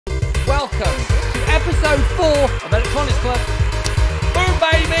welcome to episode 4 of Electronics Club. Boom,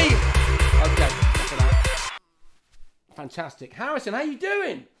 baby! Okay, that's enough. Fantastic. Harrison, how you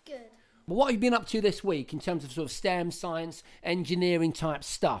doing? Good. Well, what have you been up to this week in terms of sort of STEM, science, engineering type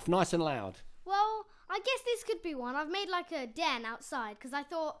stuff? Nice and loud. Well, I guess this could be one. I've made like a den outside because I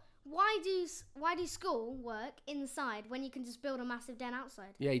thought, why do school work inside when you can just build a massive den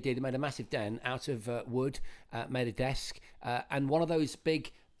outside? Yeah, he did. He made a massive den out of wood, made a desk, and one of those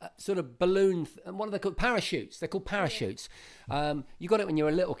big sort of balloon, what are they called? Parachutes. They're called parachutes. Yeah. You got it when you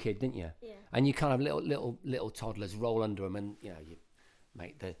were a little kid, didn't you? Yeah. And you kind of little toddlers roll under them, and you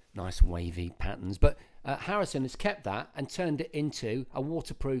make the nice wavy patterns. But Harrison has kept that and turned it into a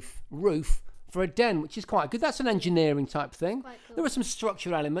waterproof roof for a den, which is quite good. That's an engineering type thing. Cool. There are some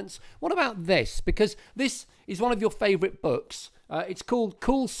structural elements. What about this? Because this is one of your favourite books. It's called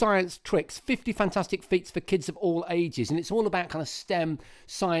Cool Science Tricks, 50 Fantastic Feats for Kids of All Ages. And it's all about kind of STEM,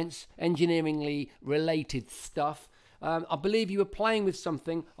 science, engineeringly related stuff. I believe you were playing with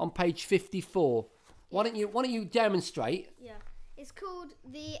something on page 54. Why don't you demonstrate? Yeah. It's called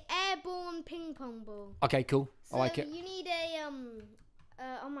the airborne ping pong ball. Okay, cool. So I like it. You need a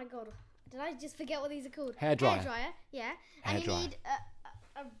oh my god. Did I just forget what these are called? Hairdryer. Hairdryer, yeah. Hair and you dryer. need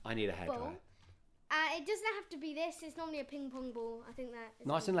I need a hairdryer. ball. It doesn't have to be this. It's normally a ping pong ball. I think that.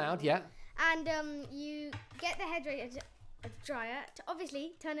 Nice and loud, yeah. And you get the hairdryer to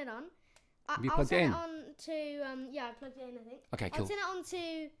obviously turn it on. Have you I'll plugged turn it in? it on to I plugged it in. I think. Okay, cool. I'll turn it on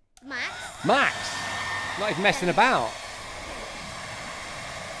to max. Max, not even messing about.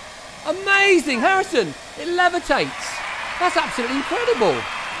 Amazing, Harrison! It levitates. That's absolutely incredible.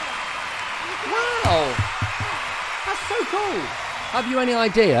 Wow, that's so cool. Have you any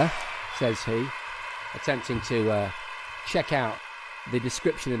idea, says he, attempting to check out the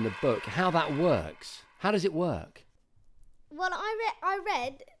description in the book, how that works? How does it work? Well, I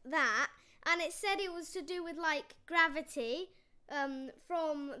read that, and it said it was to do with like gravity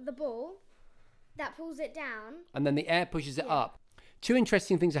from the ball that pulls it down. And then the air pushes it up. Two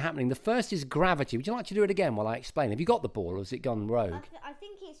interesting things are happening. The first is gravity. Would you like to do it again while I explain? Have you got the ball or has it gone rogue? I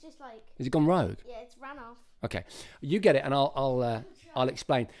think it's just like... Has it gone rogue? Yeah, it's ran off. Okay, you get it and I'll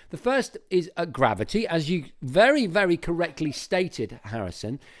explain. The first is gravity. As you very, very correctly stated,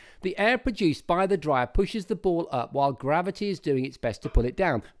 Harrison, the air produced by the dryer pushes the ball up while gravity is doing its best to pull it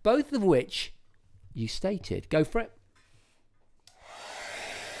down. Both of which you stated. Go for it.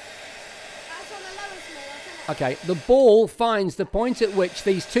 Okay, the ball finds the point at which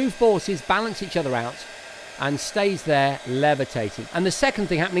these two forces balance each other out and stays there levitating. And the second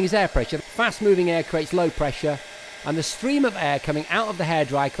thing happening is air pressure. Fast-moving air creates low pressure, and the stream of air coming out of the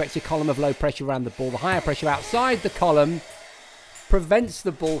hairdryer creates a column of low pressure around the ball. The higher pressure outside the column prevents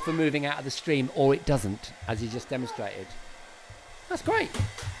the ball from moving out of the stream, or it doesn't, as he just demonstrated. That's great.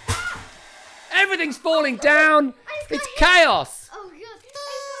 Everything's falling down. It's chaos.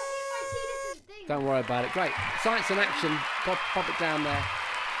 Don't worry about it. Great. Science in action. Pop it down there.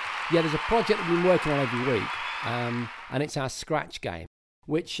 Yeah, there's a project that we've been working on every week, and it's our Scratch game,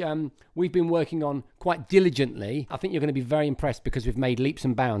 which we've been working on quite diligently. I think you're going to be very impressed because we've made leaps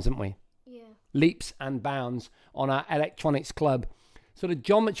and bounds, haven't we? Yeah. Leaps and bounds on our Electronics Club sort of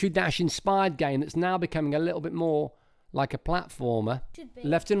Geometry Dash inspired game that's now becoming a little bit more like a platformer. Should be.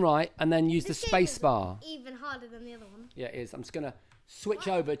 Left and right, and then use the space bar. Even harder than the other one. Yeah, it is. I'm just going to switch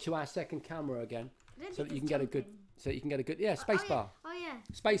over to our second camera again so that you can get a good space bar. Oh yeah.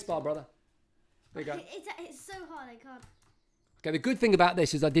 Space bar, brother. There you go. It's so hard I can't. Okay, the good thing about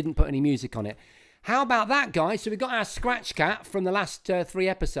this is I didn't put any music on it. How about that, guys? So we've got our Scratch Cat from the last 3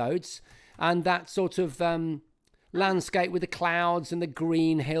 episodes, and that sort of landscape with the clouds and the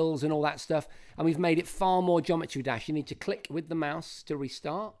green hills and all that stuff, and we've made it far more Geometry Dash. You need to click with the mouse to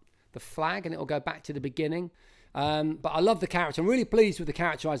restart the flag and it'll go back to the beginning. But I love the character. I'm really pleased with the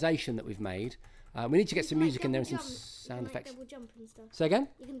characterization that we've made. We need to get some music in there and some sound effects. Double jump and stuff. Say again?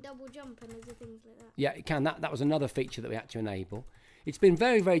 You can double jump and other things like that. Yeah, it can. That was another feature that we had to enable. It's been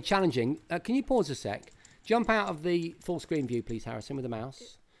very, very challenging. Can you pause a sec? Jump out of the full screen view, please, Harrison, with the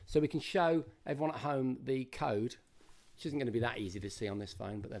mouse, so we can show everyone at home the code, which isn't going to be that easy to see on this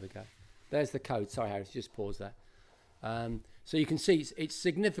phone, but there we go. There's the code. Sorry, Harrison, just pause there. So you can see it's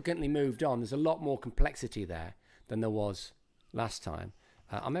significantly moved on. There's a lot more complexity there than there was last time.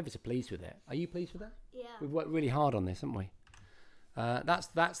 I'm ever so pleased with it. Are you pleased with that? Yeah. We've worked really hard on this, haven't we?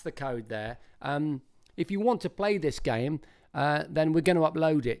 That's the code there. If you want to play this game, then we're going to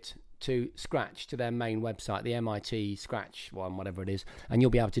upload it to Scratch, to their main website, the MIT Scratch one, whatever it is, and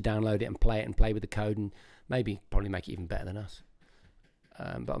you'll be able to download it and play with the code and probably make it even better than us.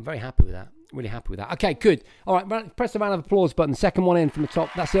 But I'm very happy with that. really happy with that. Okay, good. All right, press the round of applause button. Second one in from the top.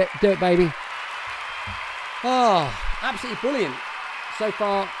 That's it. Do it, baby. Oh, absolutely brilliant. So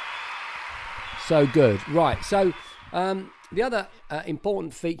far, so good. Right, so the other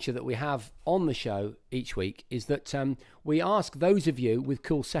important feature that we have on the show each week is that we ask those of you with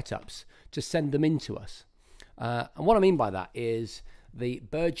cool setups to send them in to us. And what I mean by that is the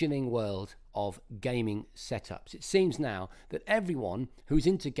burgeoning world of gaming setups. It seems now that everyone who's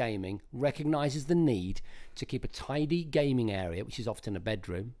into gaming recognises the need to keep a tidy gaming area, which is often a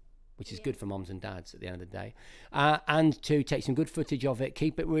bedroom, which is good for moms and dads at the end of the day, and to take some good footage of it,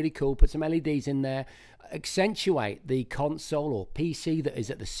 keep it really cool, put some LEDs in there, accentuate the console or PC that is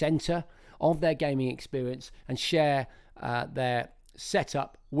at the centre of their gaming experience, and share their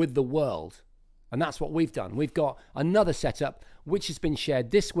setup with the world. And that's what we've done. We've got another setup which has been shared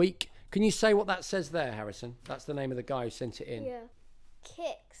this week. Can you say what that says there, Harrison? That's the name of the guy who sent it in. Yeah.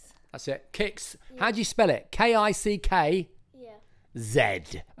 Kicks. That's it. Kicks. Yeah. How do you spell it? K-I-C-K? Yeah.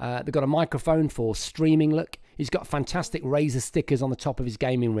 Z. They've got a microphone for streaming look. He's got fantastic Razer stickers on the top of his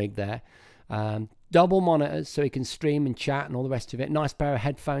gaming rig there. Double monitors so he can stream and chat and all the rest of it. Nice pair of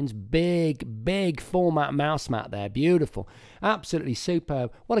headphones. Big format mouse mat there. Beautiful. Absolutely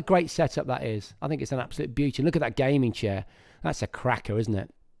superb. What a great setup that is. I think it's an absolute beauty. Look at that gaming chair. That's a cracker, isn't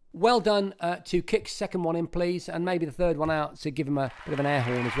it? Well done to Kick's second one in, please. And maybe the third one out to give him a bit of an air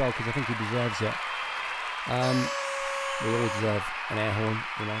horn as well, because I think he deserves it. We all deserve an air horn,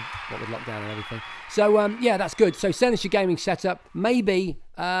 you know, what with lockdown and everything. So, yeah, that's good. So send us your gaming setup. Maybe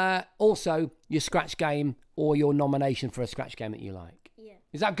also your scratch game or your nomination for a scratch game that you like. Yeah.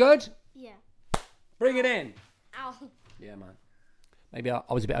 Is that good? Yeah. Bring it in. Ow. Yeah, man. Maybe I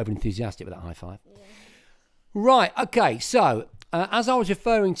was a bit over-enthusiastic with that high five. Yeah. Right, okay. So, as I was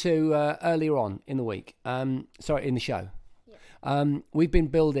referring to earlier on in the week, in the show, we've been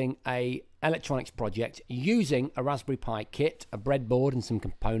building a electronics project using a Raspberry Pi kit, a breadboard and some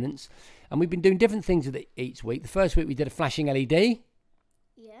components, and we've been doing different things with it each week. The first week we did a flashing LED.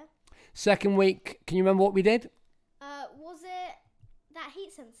 Yeah. Second week, can you remember what we did? Was it that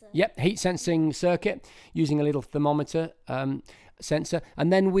heat sensor? Yep, heat sensing circuit using a little thermometer sensor.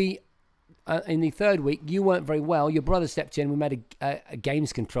 And then we, in the third week, you weren't very well. Your brother stepped in. We made a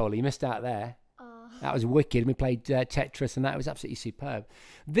games controller. You missed out there. That was wicked. We played Tetris, and that was absolutely superb.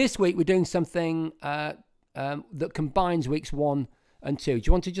 This week, we're doing something that combines weeks 1 and 2. Do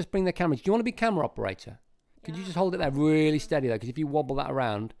you want to just bring the camera? Do you want to be camera operator? Could you just hold it there really steady, though? Because if you wobble that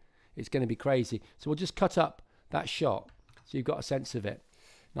around, it's going to be crazy. So we'll just cut up that shot so you've got a sense of it.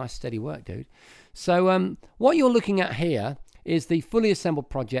 Nice, steady work, dude. So what you're looking at here is the fully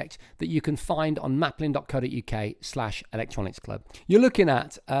assembled project that you can find on maplin.co.uk/electronics club. You're looking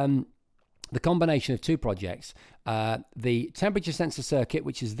at the combination of two projects, the temperature sensor circuit,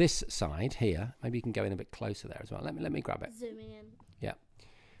 which is this side here. Maybe you can go in a bit closer there as well. Let me grab it. Zooming in. Yeah,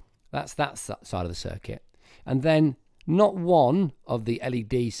 that's that side of the circuit. And then not one of the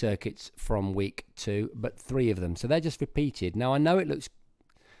LED circuits from week 2, but 3 of them. So they're just repeated. Now, I know it looks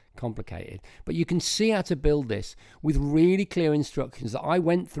complicated, but you can see how to build this with really clear instructions that I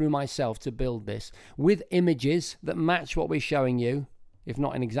went through myself to build this with images that match what we're showing you, if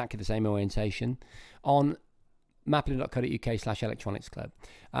not in exactly the same orientation, on maplin.co.uk/electronics club.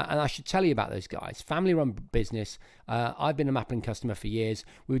 And I should tell you about those guys. Family run business. I've been a Maplin customer for years.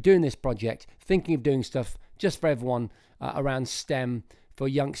 We were doing this project, thinking of doing stuff just for everyone around STEM, for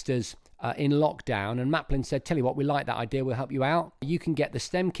youngsters in lockdown. And Maplin said, tell you what, we like that idea, we'll help you out. You can get the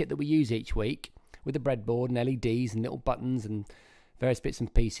STEM kit that we use each week with the breadboard and LEDs and little buttons and various bits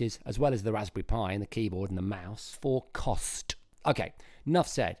and pieces, as well as the Raspberry Pi and the keyboard and the mouse for cost. Okay, enough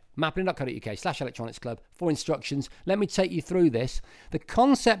said. maplin.co.uk/electronics club for instructions. Let me take you through this. The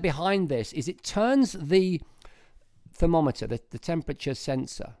concept behind this is it turns the thermometer, the temperature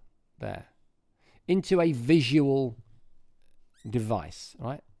sensor there, into a visual device,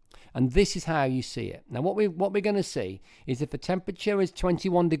 right? And this is how you see it. Now, what we're going to see is if the temperature is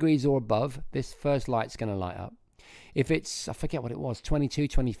 21 degrees or above, this first light's going to light up. If it's, I forget what it was, 22,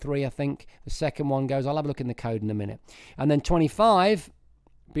 23, I think, the second one goes. I'll have a look in the code in a minute. And then 25,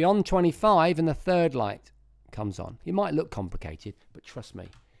 beyond 25, and the third light comes on. It might look complicated, but trust me,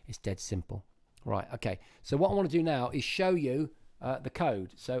 it's dead simple. Right, okay. So what I want to do now is show you the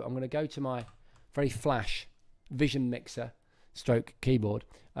code. So I'm going to go to my very flash vision mixer stroke keyboard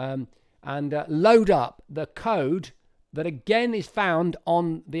and load up the code that again is found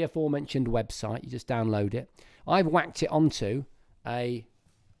on the aforementioned website. You just download it. I've whacked it onto a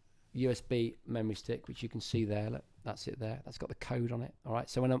USB memory stick, which you can see there. Look, that's it there. That's got the code on it. All right.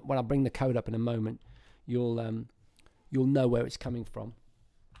 So when I bring the code up in a moment, you'll know where it's coming from.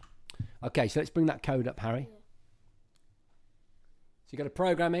 Okay, so let's bring that code up, Harry. Yeah. So you go to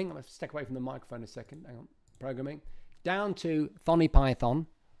programming. I'm going to step away from the microphone a second. Hang on. Programming. Down to ThonyPython.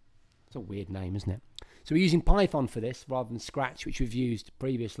 It's a weird name, isn't it? So we're using Python for this rather than Scratch, which we've used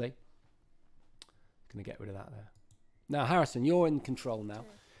previously. Going to get rid of that there. Now, Harrison, you're in control now. Okay.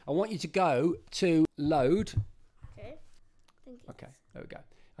 I want you to go to load. Okay. Thank you. Okay, there we go.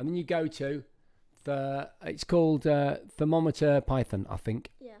 And then you go to it's called thermometer Python, I think.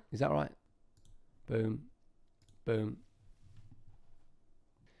 Yeah. Is that right? Boom, boom.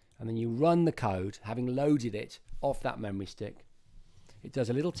 And then you run the code, having loaded it off that memory stick. It does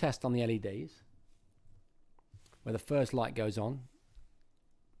a little test on the LEDs, where the first light goes on,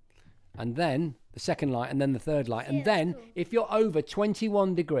 and then the second light, and then the third light. And then, cool. if you're over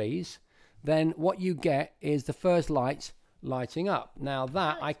 21 degrees, then what you get is the first light lighting up. Now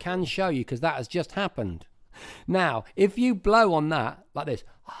that I can show you, because that has just happened. Now, if you blow on that, like this,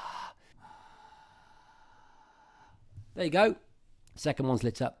 there you go. Second one's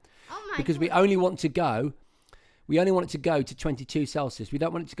lit up. Oh my Because God. we only want it to go to 22 Celsius. We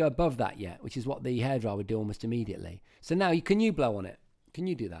don't want it to go above that yet, which is what the hairdryer would do almost immediately. So now, can you blow on it? Can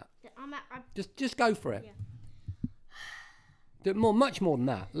you do that? Just go for it. Yeah. Do it more, much more than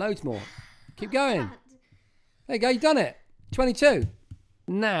that. Loads more. Keep going. There you go. You've done it. 22.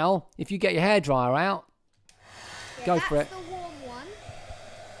 Now, if you get your hairdryer out, go for it. That's the warm one.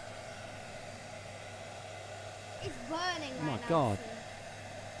 It's burning right now. Oh my God.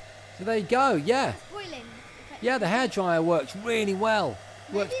 So there you go. Yeah. It's boiling. Yeah, the hairdryer works really well.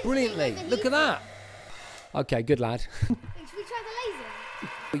 Works Maybe it's brilliantly. overheating. Look at that. Okay, good lad. Should we try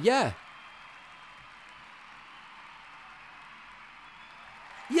the laser? Yeah.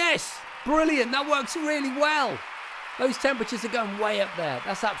 Yes, brilliant. That works really well. Those temperatures are going way up there.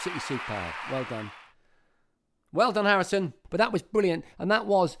 That's absolutely superb. Well done. Well done, Harrison. But that was brilliant. And that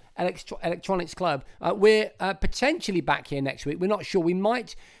was Electronics Club. We're potentially back here next week. We're not sure. We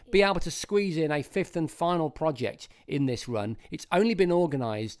might be able to squeeze in a fifth and final project in this run. It's only been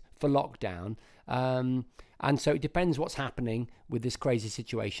organised for lockdown. And so it depends what's happening with this crazy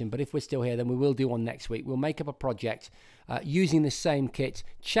situation. But if we're still here, then we will do one next week. We'll make up a project using this same kit.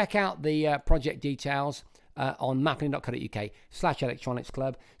 Check out the project details on mapping.co.uk/electronics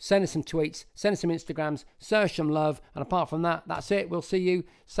club. Send us some tweets, send us some Instagrams, search some love. And apart from that, that's it. We'll see you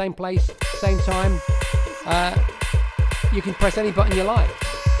same place, same time. You can press any button you like.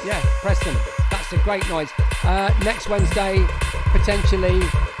 Yeah, press them. That's a great noise. Next Wednesday, potentially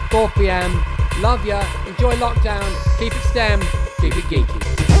 4 p.m. Love ya. Enjoy lockdown. Keep it STEM. Keep it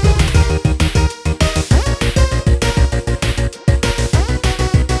geeky.